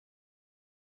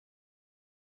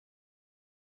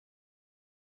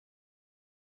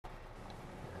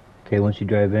Okay, once you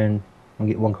drive in, we'll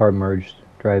get one car merged.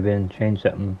 Drive in, change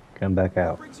something, come back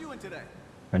out.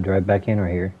 And drive back in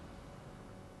right here.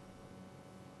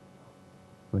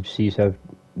 Once you see yourself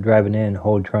driving in,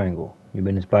 hold triangle. You've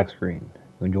been in this black screen.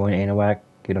 When you join Anahuac,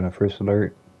 get on the first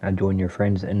alert. Now join your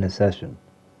friends in the session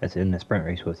that's in the sprint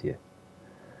race with you.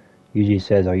 Usually it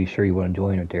says, are you sure you want to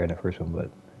join right there in the first one,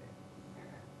 but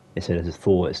it said it's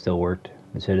full, it still worked.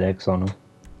 It said X on them.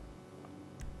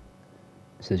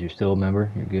 It says you're still a member,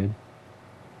 you're good.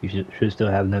 You should still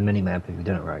have the mini-map if you've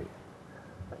done it right.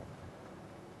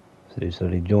 So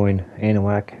they join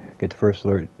Anahuac, get the first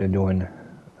alert, then join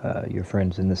your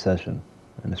friends in the session,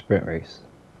 in the sprint race.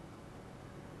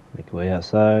 Make your way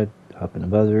outside, hop in the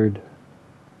buzzard.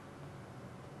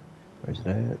 Where's it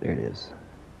at? There it is.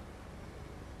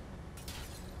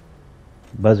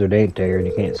 Buzzard ain't there and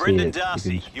you can't see it.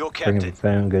 Darcy, you can bring up your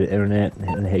phone, go to the internet,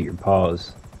 and hit your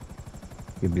pause.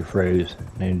 You'll be froze.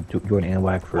 And then join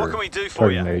Anahuac for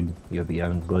target mode. You'll be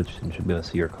unglitched and should be able to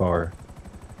see your car.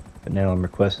 But now I'm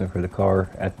requesting for the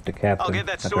car at the captain. I'll get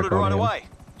that sorted right away.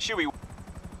 Should we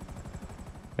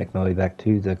make my way back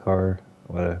to the car,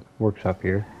 workshop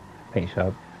here, paint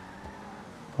shop.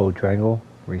 Hold triangle,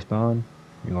 respawn.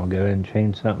 You're gonna go in and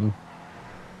change something,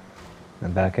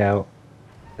 then back out.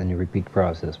 Then you repeat the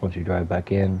process. Once you drive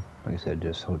back in, like I said,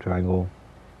 just hold triangle.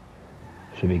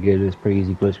 Should be good. It's pretty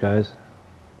easy glitch, guys.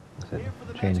 Like I said,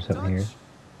 change something here.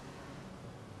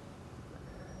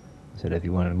 I said if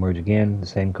you want to merge again, the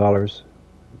same colors.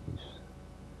 Just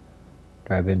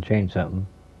drive in, change something.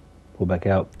 Pull back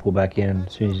out, pull back in.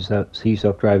 As soon as you see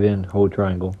yourself drive in, hold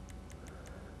triangle.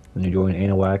 Then you join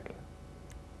Anahuac.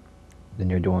 Then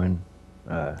you're join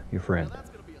your friend.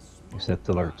 Accept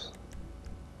alerts.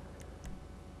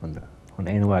 On the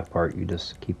Anahuac part, you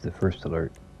just keep the first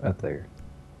alert up there.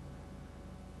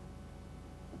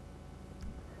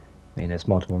 I mean, this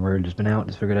multiple merge has been out.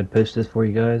 Just figured I'd post this for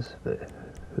you guys. But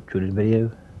hope you enjoyed the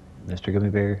video. Mr. Gummy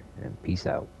Bear, and peace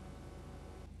out.